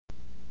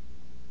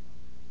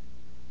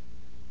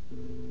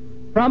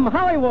From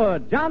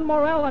Hollywood, John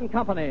Morrell and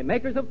Company,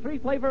 makers of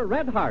three-flavor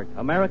Red Heart,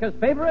 America's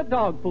favorite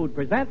dog food,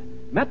 presents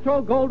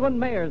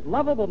Metro-Goldwyn-Mayer's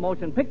lovable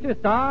motion picture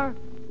star,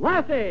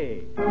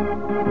 Lassie.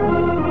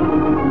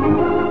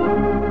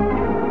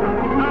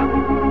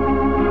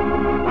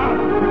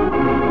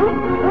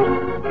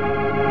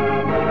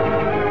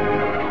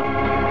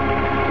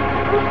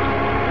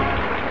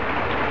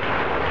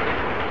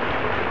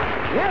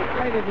 Yes,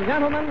 ladies and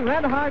gentlemen,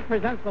 Red Heart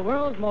presents the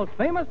world's most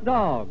famous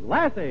dog,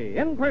 Lassie,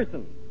 in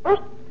person.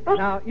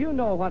 Now, you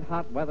know what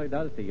hot weather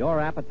does to your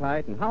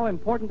appetite and how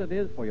important it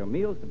is for your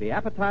meals to be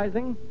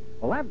appetizing.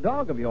 Well, that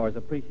dog of yours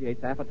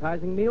appreciates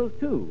appetizing meals,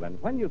 too. And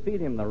when you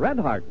feed him the Red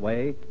Heart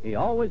way, he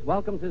always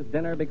welcomes his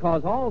dinner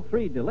because all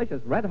three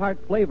delicious Red Heart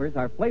flavors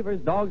are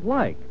flavors dogs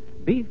like: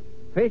 beef,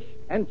 fish,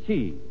 and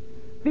cheese.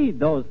 Feed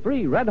those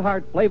three Red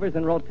Heart flavors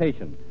in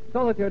rotation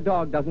so that your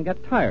dog doesn't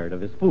get tired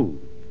of his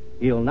food.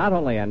 He'll not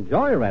only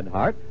enjoy Red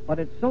Heart, but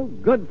it's so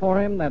good for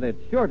him that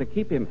it's sure to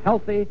keep him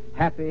healthy,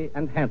 happy,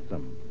 and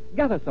handsome.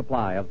 Get a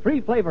supply of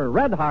three-flavor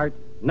Red Heart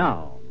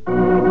now.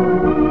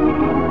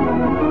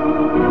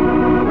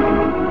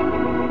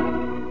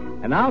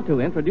 And now to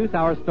introduce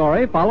our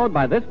story, followed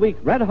by this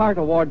week's Red Heart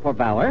Award for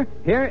Valor,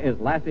 here is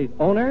Lassie's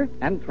owner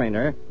and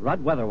trainer,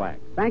 Rudd Weatherwax.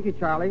 Thank you,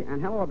 Charlie,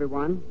 and hello,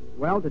 everyone.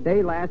 Well,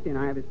 today, Lassie and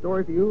I have a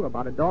story for you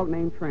about a dog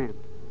named Tramp.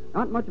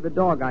 Not much of a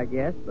dog, I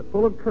guess, but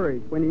full of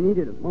courage when he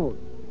needed it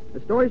most.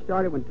 The story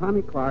started when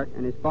Tommy Clark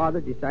and his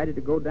father decided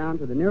to go down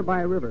to the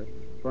nearby river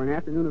for an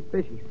afternoon of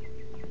fishing.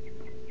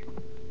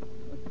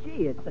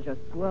 Gee, it's such a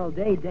swell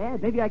day,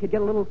 Dad. Maybe I could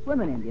get a little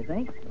swimming in, do you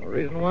think? No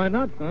reason why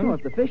not, son. Well,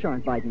 if the fish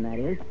aren't biting, that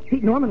is.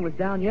 Pete Norman was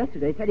down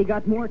yesterday. Said he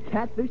got more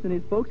catfish than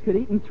his folks could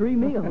eat in 3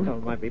 meals. Well,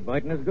 might be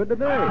biting as good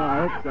today.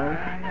 I hope so.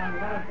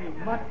 Lassie,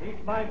 must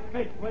eat my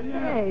fish, will you?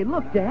 Hey,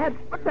 look, Dad.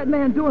 What's that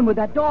man doing with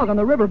that dog on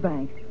the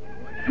riverbank?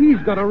 He's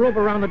got a rope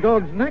around the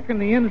dog's neck and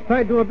the end's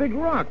tied to a big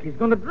rock. He's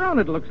going to drown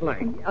it, looks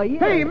like. Oh, yeah.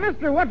 Hey,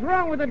 mister, what's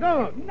wrong with the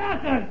dog?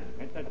 Nothing!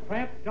 It's a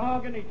Tramp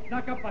dog, and he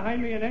snuck up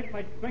behind me and ate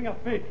my string of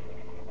fish.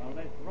 Well,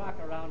 this rock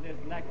around his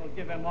neck will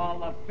give him all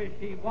the fish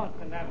he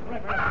wants in that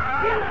river.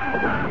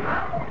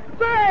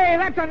 Say,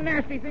 that's a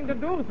nasty thing to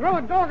do. Throw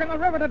a dog in the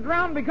river to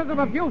drown because of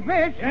a few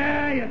fish.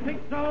 Yeah, you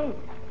think so?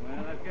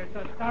 Well, if you're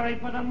so sorry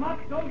for the muck,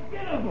 go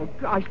get him. Oh,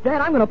 gosh,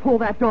 Dad, I'm going to pull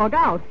that dog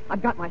out.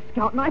 I've got my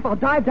scout knife. I'll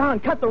dive down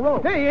and cut the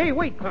rope. Hey,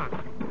 wait, Pop.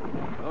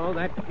 Oh,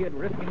 that kid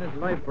risking his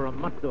life for a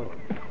mutt dog.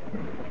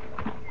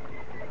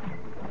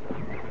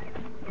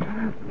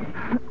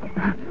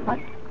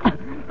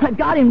 I've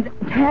got him,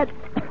 Dad.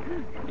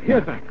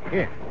 Here, son.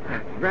 Here.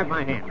 Grab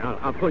my hand.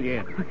 I'll pull you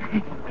in.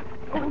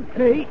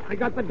 Okay. I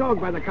got the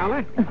dog by the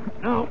collar.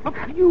 Now, up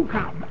you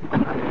come.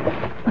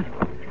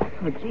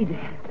 Oh, gee,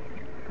 Dad.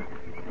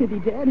 Is he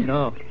dead?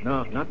 No,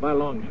 not by a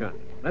long shot.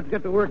 Let's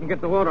get to work and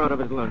get the water out of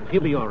his lungs.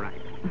 He'll be all right.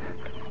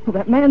 Well,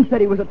 that man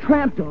said he was a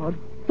tramp dog,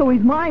 so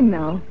he's mine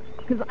now,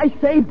 because I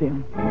saved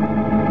him.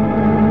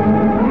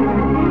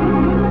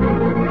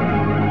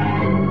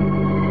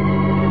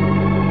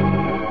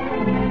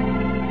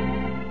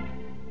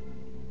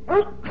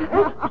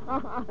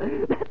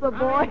 That's a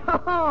boy.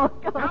 Oh,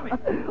 God.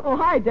 Oh,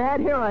 hi, Dad.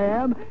 Here I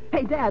am.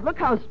 Hey, Dad, look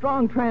how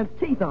strong Tramp's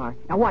teeth are.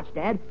 Now, watch,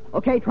 Dad.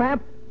 Okay,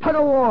 Tramp? Tug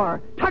of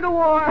war. Tug of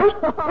war.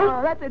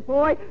 That's it,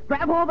 boy.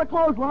 Grab hold of the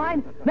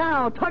clothesline.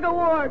 Now, tug of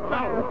war. Pull,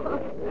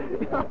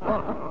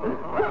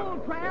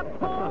 Tramp.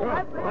 Pull.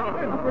 That's it.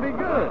 That's pretty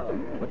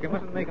good. But you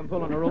mustn't make him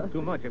pull on the rope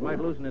too much. It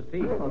might loosen his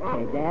teeth.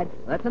 Okay, Dad.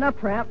 That's enough,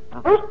 Tramp.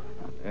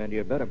 And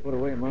you better put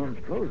away Mom's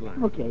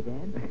clothesline. Okay,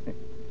 Dad.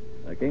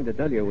 I came to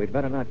tell you we'd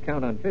better not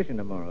count on fishing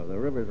tomorrow. The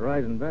river's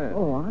rising bad.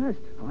 Oh, honest?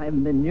 I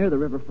haven't been near the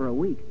river for a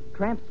week.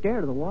 Tramp's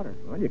scared of the water.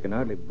 Well, you can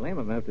hardly blame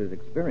him after his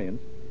experience.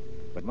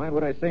 But mind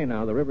what I say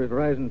now. The river's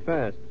rising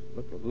fast.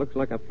 Looks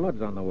like a flood's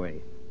on the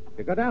way. If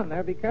you go down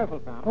there, be careful,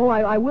 Tom. Oh,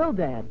 I will,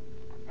 Dad.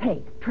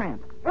 Hey,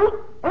 Tramp.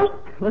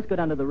 Let's go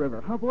down to the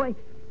river. Huh, boy?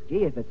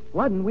 Gee, if it's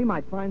flooding, we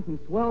might find some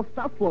swell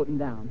stuff floating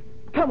down.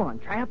 Come on,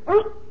 Tramp.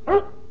 Oh,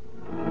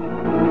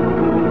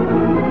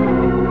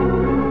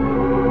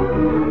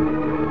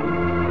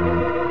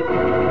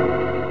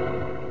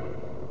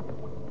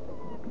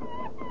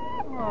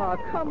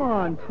 come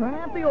on,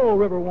 Tramp. The old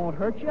river won't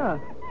hurt you. Oh,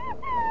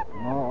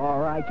 all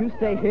right. You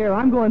stay here.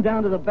 I'm going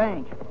down to the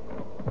bank.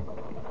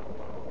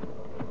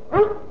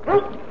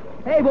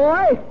 Hey,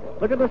 boy.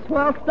 Look at the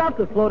swell stuff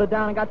that floated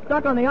down and got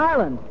stuck on the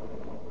island.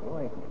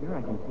 Boy, from here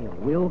I can see a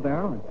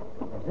wheelbarrow and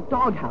there's a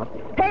doghouse.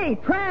 Hey,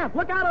 Tramp,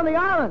 look out on the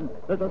island.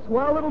 There's a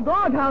swell little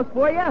doghouse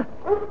for you.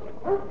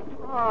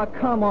 Oh,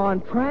 come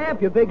on,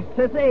 Tramp, you big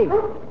sissy.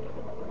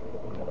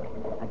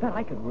 I bet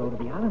I could row to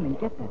the island and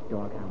get that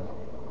doghouse.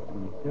 It's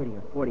only 30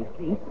 or 40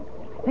 feet.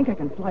 I think I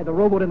can slide the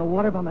rowboat in the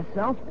water by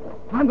myself.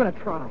 I'm going to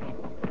try.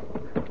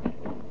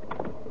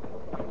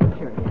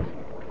 Here it is.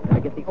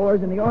 Better get the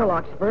oars in the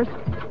oarlocks first.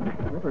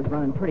 The river's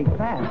running pretty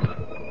fast.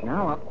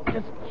 Now I'll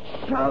just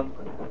shove.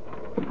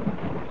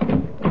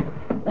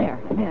 There,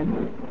 I'm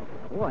in.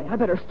 Boy, I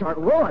better start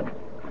rowing.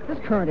 This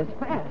current is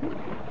fast.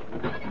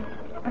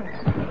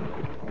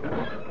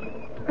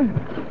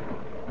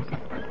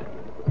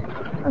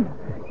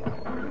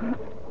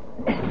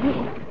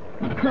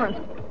 current's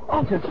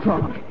awful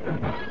strong.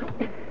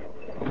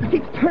 It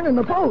keeps turning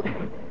the boat.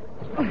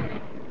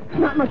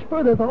 Not much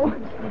further, though.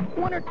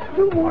 One or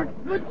two more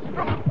good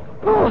strokes.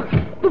 Oh,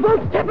 the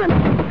boat's tipping.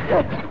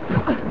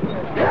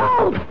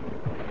 Help!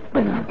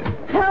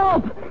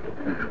 Help!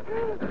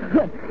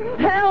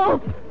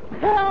 Help!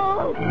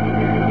 Help!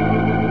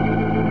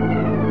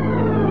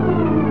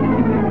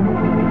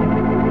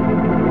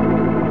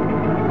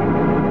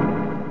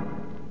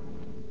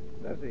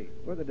 Lassie,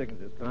 where the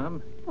dickens is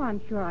Tom? Well,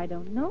 I'm sure I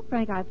don't know,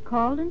 Frank. I've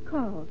called and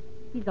called.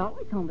 He's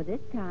always home by this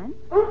time.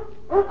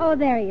 Oh,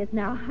 there he is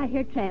now. I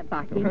hear Tramp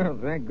barking. Well,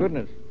 thank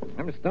goodness.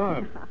 I'm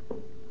starved.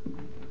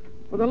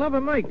 For the love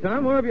of Mike,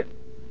 Tom, where have you...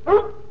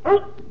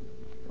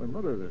 Well,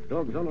 Mother, the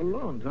dog's all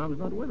alone. Tom's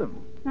not with him.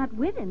 Not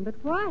with him, but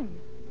why?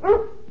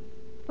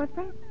 What,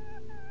 Frank?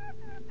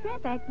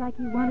 Tramp acts like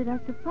he wanted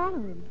us to follow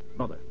him.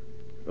 Mother,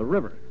 the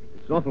river.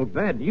 It's awful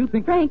bad. Do you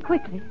think... Frank,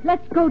 quickly.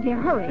 Let's go, dear.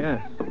 Hurry.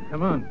 Yes,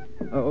 come on.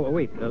 Oh,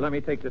 wait. Let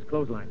me take this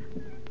clothesline.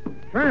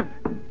 Tramp!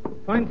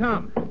 Find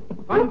Tom.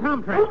 Find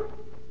Tom, Tramp.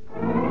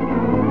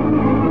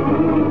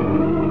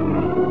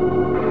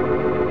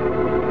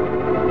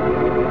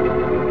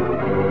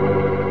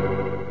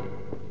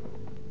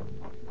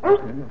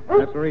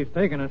 That's where he's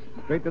taking us.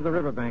 Straight to the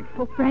riverbank.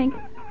 Oh, Frank,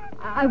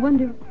 I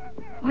wonder...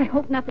 I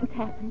hope nothing's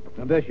happened.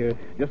 I bet you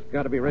just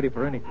got to be ready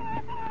for anything.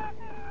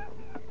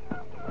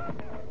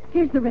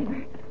 Here's the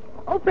river.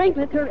 Oh, Frank,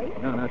 let's hurry.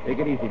 No, take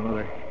it easy,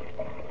 Mother.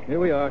 Here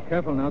we are.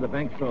 Careful now. The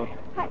bank's soft.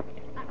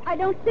 I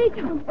don't see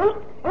Tom.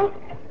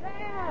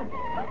 Dad!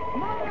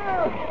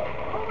 Mother!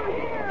 Over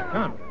here!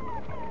 Tom.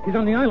 He's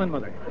on the island,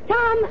 Mother.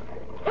 Tom!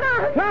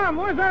 Tom,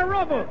 where's our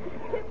rowboat?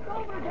 Tipped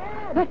over,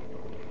 Dad!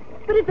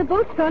 But if the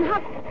boat's gone,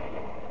 how...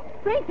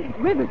 Frank, the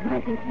river's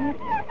rising fast.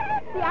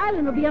 The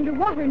island will be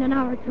underwater in an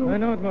hour or two. I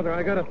know it, Mother.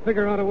 I got to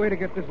figure out a way to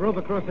get this rope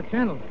across the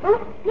channel.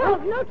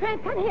 No,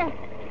 Tramp, come here.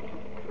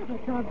 Oh,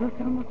 that dog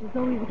looked almost as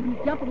though he was going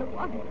to jump in the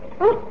water.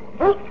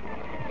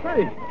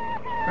 Say,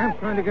 Tramp's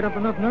trying to get up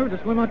enough nerve to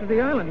swim out to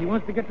the island. He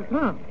wants to get to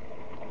Tom.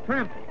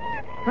 Tramp,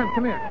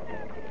 come here.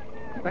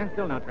 Stand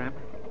still now, Tramp.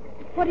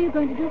 What are you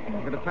going to do, I'm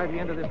Frank? going to tie the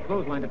end of this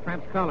clothesline to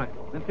Tramp's collar,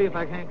 then see if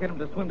I can't get him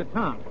to swim to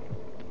Tom.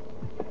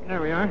 There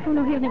we are. Oh,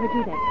 no, he'll never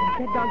do that.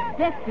 That dog's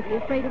desperately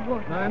afraid of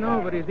water. I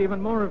know, but he's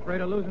even more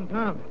afraid of losing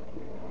Tom.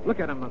 Look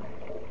at him, Mother.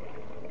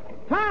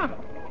 Tom!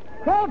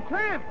 Call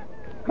Tramp!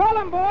 Call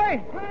him,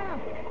 boy!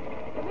 Tramp!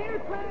 Come here,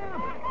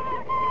 Tramp!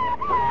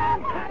 Come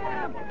on,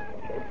 Tramp!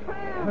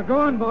 Tramp! Now, go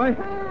on, boy.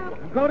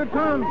 Tramp! Go to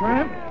Tom,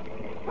 Tramp.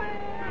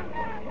 Tramp!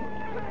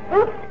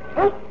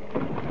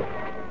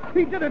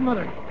 He did it,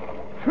 Mother.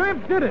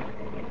 Tramp did it.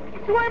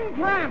 Swim,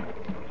 Tramp!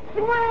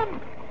 Swim!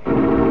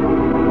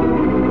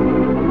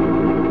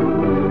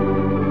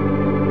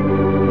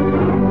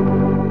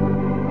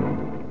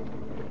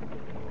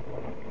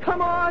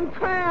 Come on,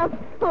 Tramp!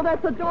 Oh,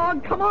 that's a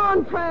dog. Come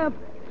on, Tramp!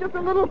 Just a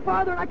little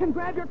farther and I can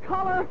grab your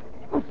collar.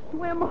 Oh,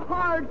 swim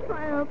hard,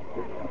 Tramp.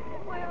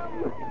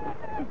 Swim.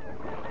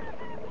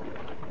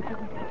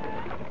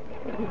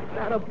 Is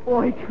that a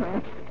boy,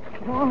 Tramp?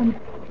 Come on.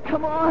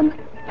 Come on.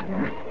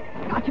 There.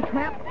 Got you,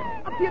 Tramp.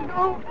 Up you go.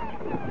 Oh,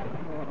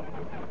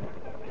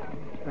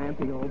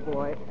 Trampy, old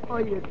boy. Oh,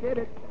 you did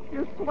it.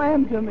 You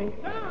swam to me.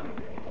 Tom!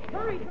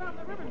 Hurry, Tom.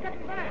 The river's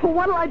getting back. Well,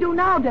 what'll I do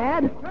now,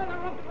 Dad? Throw the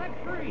rope to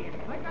that tree.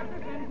 I got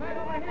this end tied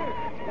over here.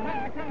 You'll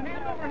have to come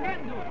hand over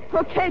hand to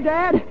it. Okay,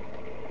 Dad.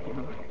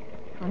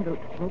 Tie the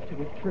rope to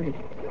this tree.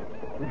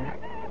 There.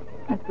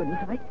 That's good and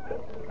tight.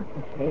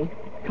 Okay.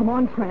 Come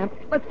on, Tramp.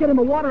 Let's get in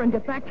the water and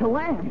get back to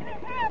land.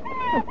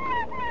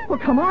 Well,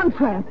 come on,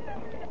 Tramp.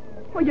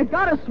 Well, you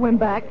gotta swim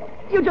back.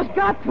 You just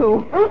got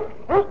to.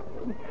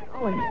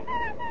 Golly.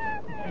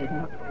 Okay,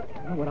 now,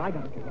 I know what I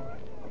gotta do.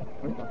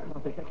 First, I'll cut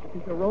off this extra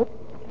piece of rope.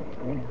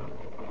 Okay, now.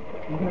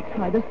 I'm gonna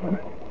tie this one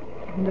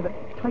end of it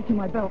tight to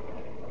my belt.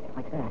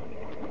 Like that.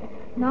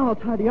 Now I'll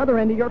tie the other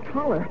end of your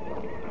collar.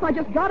 I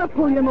just gotta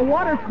pull you in the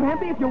water,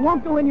 Trampy, if you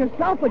won't go in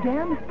yourself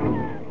again.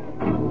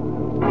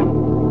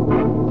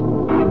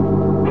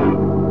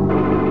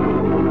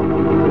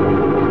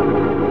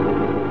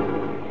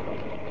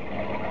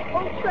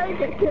 Oh,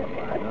 save it, kid.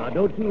 Now,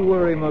 don't you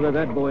worry, Mother.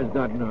 That boy's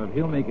got nerve.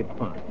 He'll make it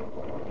fine.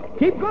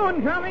 Keep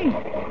going, Tommy.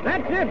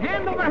 That's it.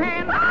 Hand over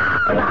hand.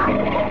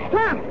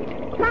 Tom!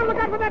 Tom, look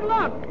out for that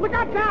log. Look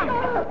out, Tom.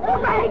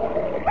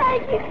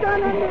 Frank, he's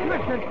gone under.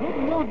 Look, that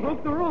broken log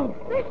broke the rope.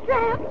 There's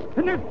Tramp.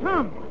 And there's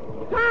Tom.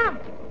 Tom!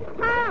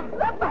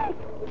 Look, Frank.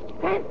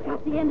 Tramp's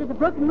got the end of the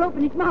broken rope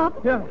in his mouth.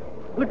 Yeah.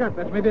 Look out,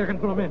 Bess. Maybe I can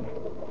pull him in.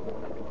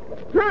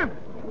 Tramp!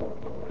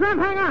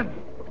 Tramp, hang on.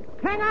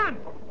 Hang on.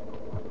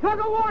 Tug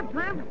of war,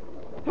 Tramp.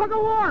 Tug of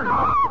war.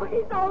 Oh,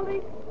 he's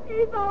holding.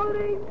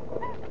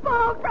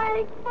 Pull,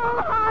 Frank.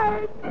 Pull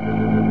hard.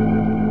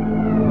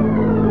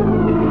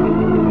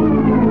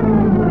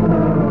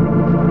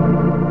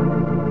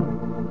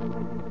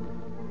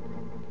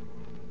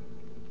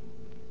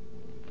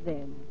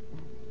 There.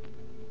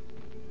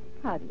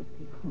 How do you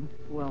feel?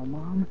 Well,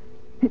 Mom,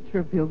 it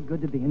sure feels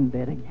good to be in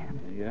bed again.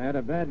 You had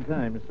a bad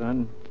time,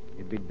 son.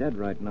 You'd be dead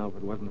right now if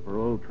it wasn't for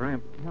old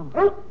Tramp.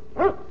 No.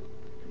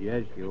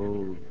 Yes, you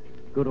old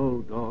Good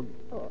old dog.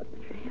 Oh,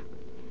 Tramp.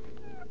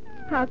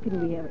 How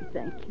can we ever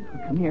thank you?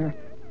 Come here.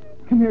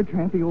 Come here,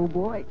 Trampy, old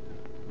boy.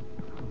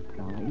 Oh,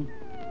 golly.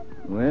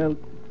 Well,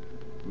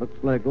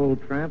 looks like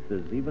old Tramp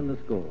is even the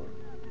score.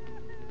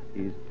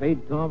 He's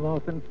paid Tom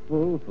off in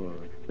full for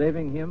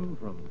saving him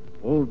from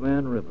Old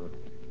Man River.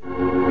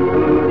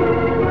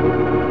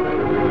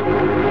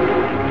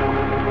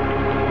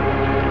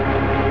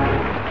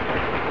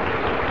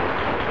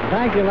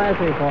 Thank you,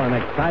 Lassie, for an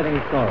exciting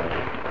story.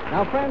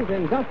 Now, friends,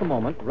 in just a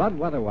moment, Rudd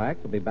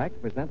Weatherwax will be back to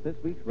present this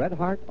week's Red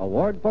Heart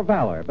Award for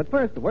Valor. But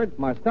first, a word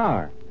from our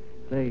star.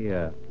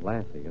 Say,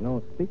 Lassie,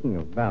 speaking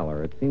of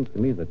valor, it seems to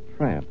me that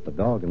Tramp, the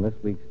dog in this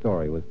week's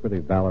story, was pretty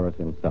valorous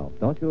himself.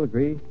 Don't you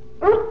agree?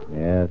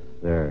 Yes,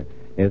 sir.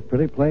 It's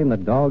pretty plain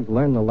that dogs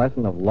learn the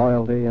lesson of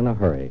loyalty in a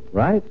hurry,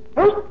 right?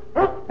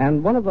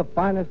 And one of the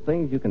finest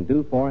things you can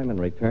do for him in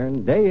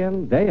return, day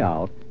in, day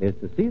out, is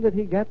to see that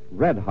he gets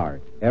Red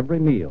Heart every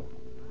meal.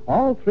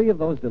 All three of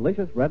those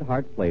delicious Red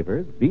Heart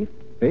flavors, beef,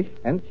 fish,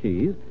 and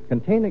cheese,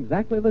 contain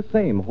exactly the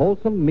same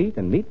wholesome meat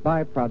and meat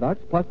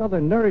byproducts, plus other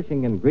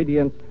nourishing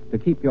ingredients to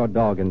keep your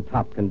dog in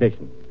top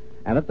condition.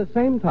 And at the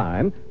same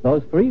time,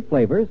 those three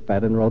flavors,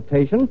 fed in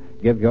rotation,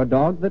 give your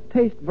dog the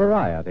taste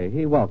variety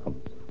he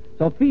welcomes.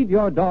 So feed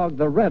your dog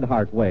the Red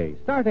Heart way,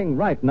 starting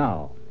right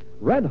now.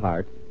 Red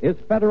Heart is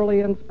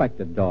federally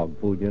inspected dog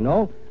food,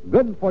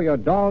 good for your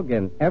dog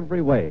in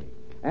every way.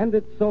 And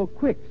it's so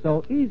quick,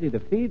 so easy to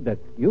feed that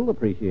you'll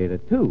appreciate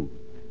it, too.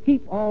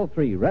 Keep all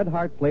three Red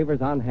Heart flavors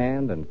on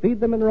hand and feed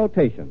them in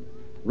rotation.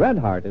 Red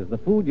Heart is the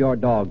food your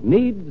dog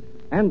needs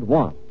and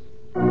wants.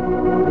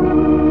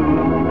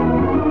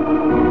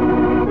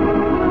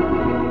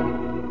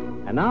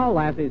 And now,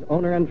 Lassie's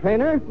owner and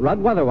trainer, Rudd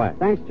Weatherwax.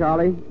 Thanks,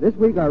 Charlie. This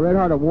week, our Red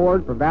Heart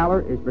Award for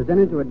Valor is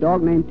presented to a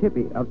dog named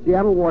Tippy of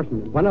Seattle,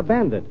 Washington. When a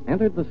bandit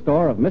entered the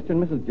store of Mr.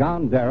 and Mrs.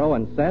 John Darrow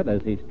and said,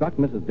 as he struck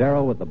Mrs.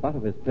 Darrow with the butt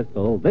of his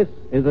pistol, "This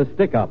is a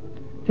stick-up,"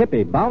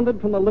 Tippy bounded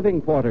from the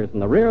living quarters in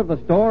the rear of the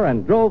store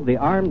and drove the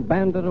armed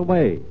bandit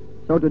away.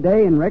 So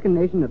today, in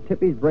recognition of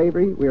Tippy's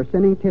bravery, we are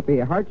sending Tippy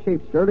a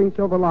heart-shaped sterling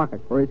silver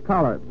locket for his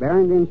collar,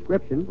 bearing the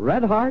inscription,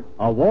 Red Heart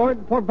Award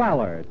for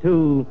Valor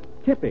to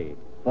Tippy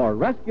for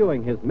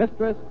rescuing his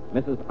mistress,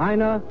 Mrs.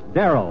 Ina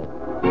Darrow.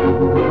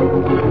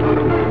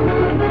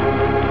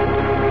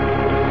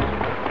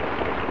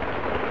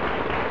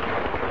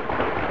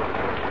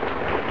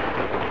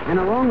 And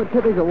along with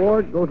Tippy's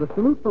award goes a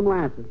salute from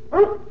Lassie.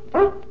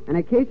 And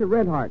a case of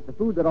Red Heart, the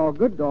food that all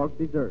good dogs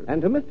deserve.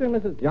 And to Mr. and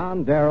Mrs.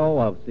 John Darrow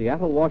of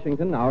Seattle,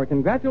 Washington, our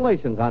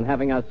congratulations on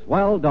having a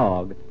swell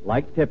dog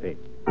like Tippy.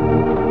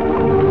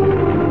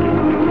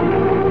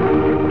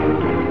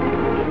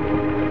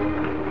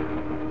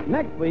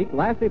 Next week,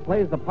 Lassie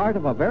plays the part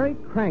of a very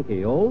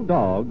cranky old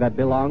dog that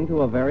belonged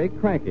to a very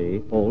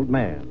cranky old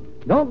man.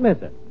 Don't miss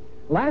it.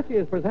 Lassie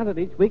is presented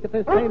each week at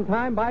this same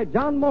time by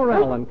John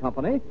Morrell and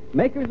Company,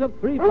 makers of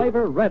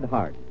three-flavor Red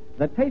Heart,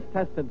 the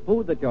taste-tested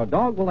food that your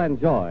dog will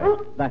enjoy,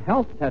 the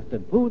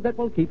health-tested food that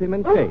will keep him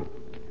in shape.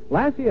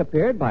 Lassie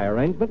appeared by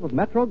arrangement with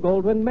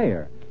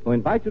Metro-Goldwyn-Mayer, who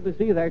invite you to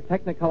see their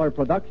Technicolor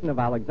production of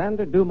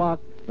Alexander Dumas'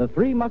 The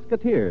Three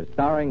Musketeers,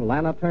 starring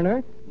Lana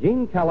Turner,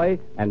 Gene Kelly,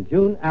 and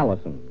June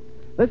Allison.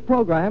 This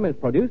program is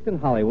produced in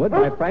Hollywood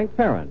by Frank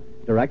Ferrand,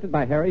 directed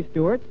by Harry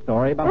Stewart,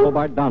 story by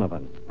Hobart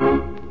Donovan.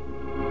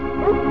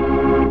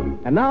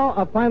 And now,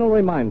 a final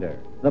reminder.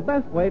 The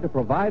best way to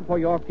provide for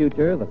your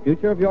future, the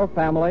future of your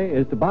family,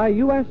 is to buy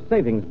U.S.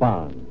 savings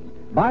bonds.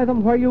 Buy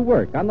them where you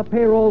work on the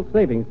payroll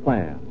savings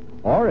plan.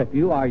 Or if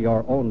you are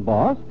your own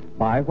boss,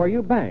 buy where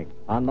you bank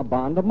on the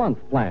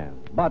bond-a-month plan.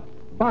 But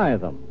buy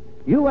them.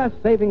 U.S.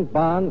 savings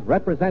bonds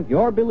represent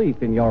your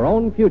belief in your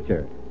own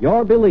future,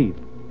 your belief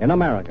in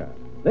America.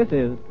 This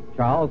is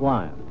Charles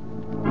Lyons.